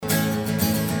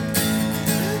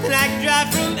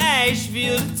drive from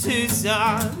Asheville to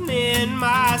Tucson in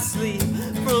my sleep.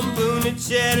 From Boone to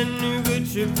Chattanooga,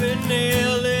 tripping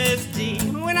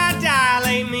LSD. When I die,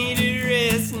 lay me to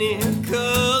rest near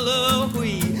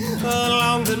Cullowhee,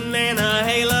 along the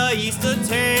Nantahala, east of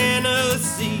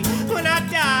Tennessee. When I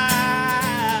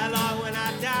die, Lord, when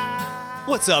I die.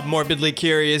 What's up, morbidly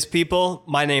curious people?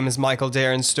 My name is Michael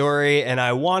Darren Story, and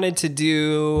I wanted to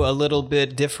do a little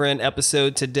bit different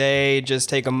episode today. Just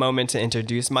take a moment to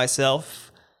introduce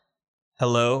myself.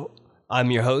 Hello,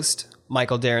 I'm your host,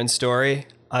 Michael Darren Story.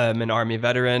 I'm an Army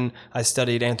veteran. I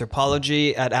studied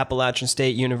anthropology at Appalachian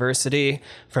State University.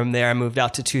 From there, I moved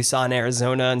out to Tucson,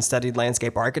 Arizona, and studied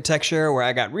landscape architecture, where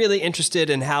I got really interested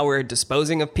in how we're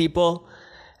disposing of people.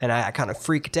 And I kind of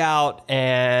freaked out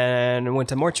and went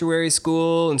to mortuary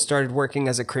school and started working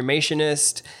as a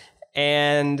cremationist.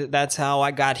 And that's how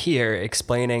I got here,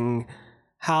 explaining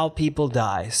how people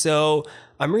die. So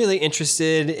I'm really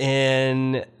interested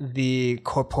in the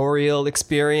corporeal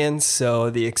experience,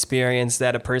 so the experience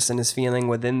that a person is feeling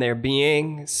within their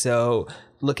being. So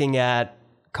looking at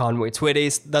Conway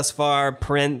Twitty thus far,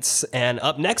 Prince, and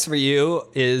up next for you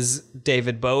is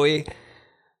David Bowie.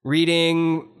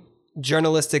 Reading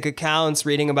journalistic accounts,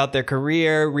 reading about their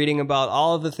career, reading about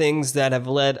all of the things that have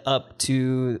led up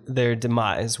to their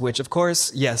demise, which of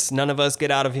course, yes, none of us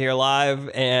get out of here alive.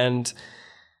 And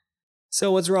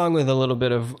so what's wrong with a little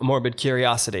bit of morbid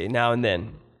curiosity now and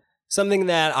then? Something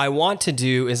that I want to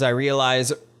do is I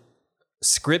realize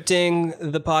scripting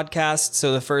the podcast,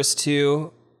 so the first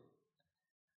two,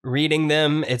 reading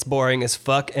them, it's boring as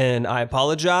fuck, and I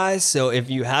apologize. So if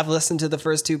you have listened to the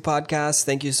first two podcasts,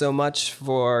 thank you so much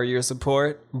for your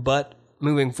support. But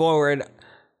moving forward,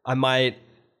 I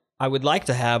would like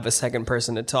to have a second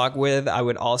person to talk with. I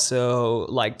would also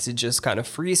like to just kind of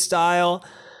freestyle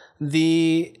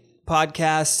the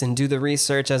podcast and do the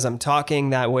research as I'm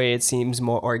talking. That way it seems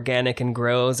more organic and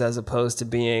grows as opposed to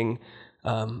being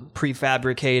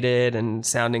prefabricated and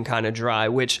sounding kind of dry,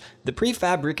 which the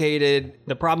problem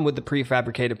with the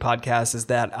prefabricated podcast is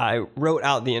that I wrote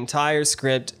out the entire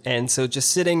script, and so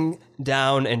just sitting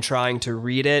down and trying to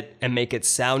read it and make it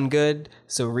sound good,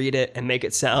 so read it and make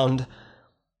it sound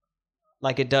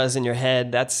like it does in your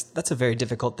head, that's a very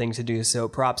difficult thing to do. So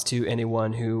props to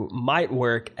anyone who might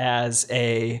work as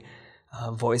a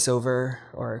voiceover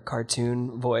or a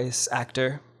cartoon voice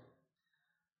actor.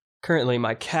 Currently,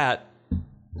 my cat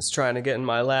is trying to get in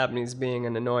my lap, and he's being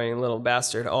an annoying little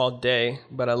bastard all day,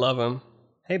 but I love him.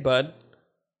 Hey, bud.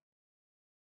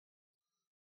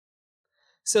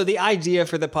 So the idea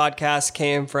for the podcast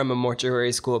came from a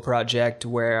mortuary school project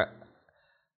where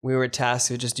we were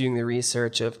tasked with just doing the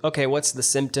research of, okay, what's the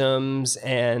symptoms?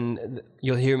 And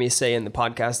you'll hear me say in the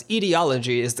podcast,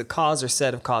 etiology is the cause or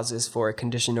set of causes for a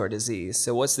condition or disease.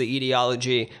 So what's the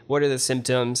etiology? What are the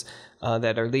symptoms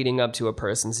that are leading up to a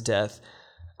person's death?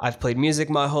 I've played music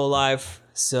my whole life,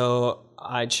 so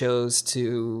I chose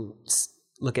to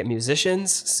look at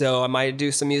musicians. So I might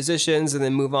do some musicians and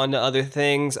then move on to other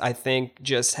things. I think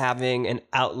just having an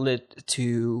outlet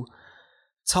to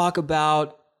talk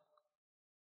about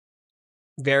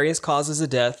various causes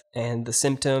of death and the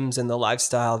symptoms and the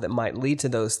lifestyle that might lead to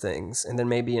those things. And then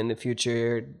maybe in the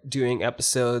future doing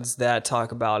episodes that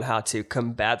talk about how to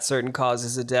combat certain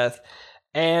causes of death.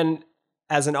 And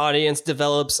as an audience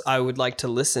develops, I would like to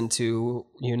listen to,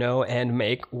 and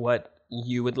make what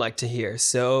you would like to hear.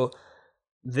 So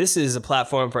this is a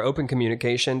platform for open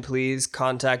communication. Please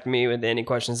contact me with any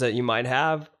questions that you might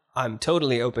have. I'm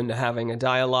totally open to having a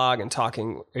dialogue and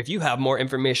talking. If you have more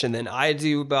information than I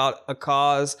do about a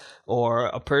cause or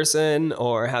a person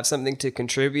or have something to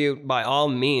contribute, by all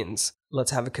means,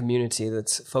 let's have a community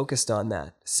that's focused on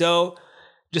that. So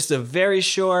just a very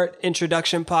short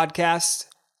introduction podcast.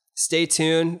 Stay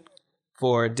tuned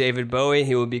for David Bowie.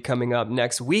 He will be coming up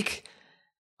next week.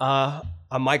 I'm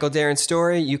Michael Darren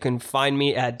Story. You can find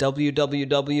me at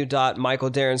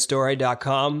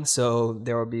www.michaeldarrenstory.com. So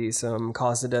there will be some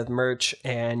Cause of Death merch,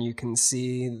 and you can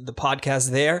see the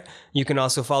podcast there. You can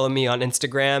also follow me on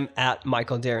Instagram at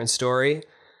Michael Darren Story.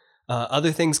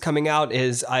 Other things coming out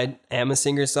is I am a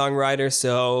singer-songwriter,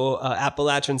 so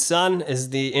Appalachian Sun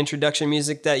is the introduction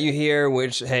music that you hear,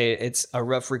 which, hey, it's a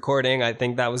rough recording. I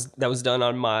think that was done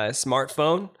on my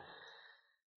smartphone.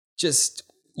 Just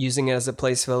using it as a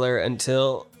place filler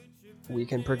until we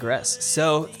can progress.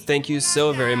 So thank you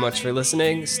so very much for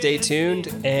listening. Stay tuned,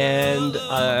 and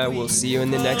we'll see you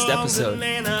in the next episode.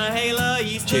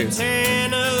 Cheers.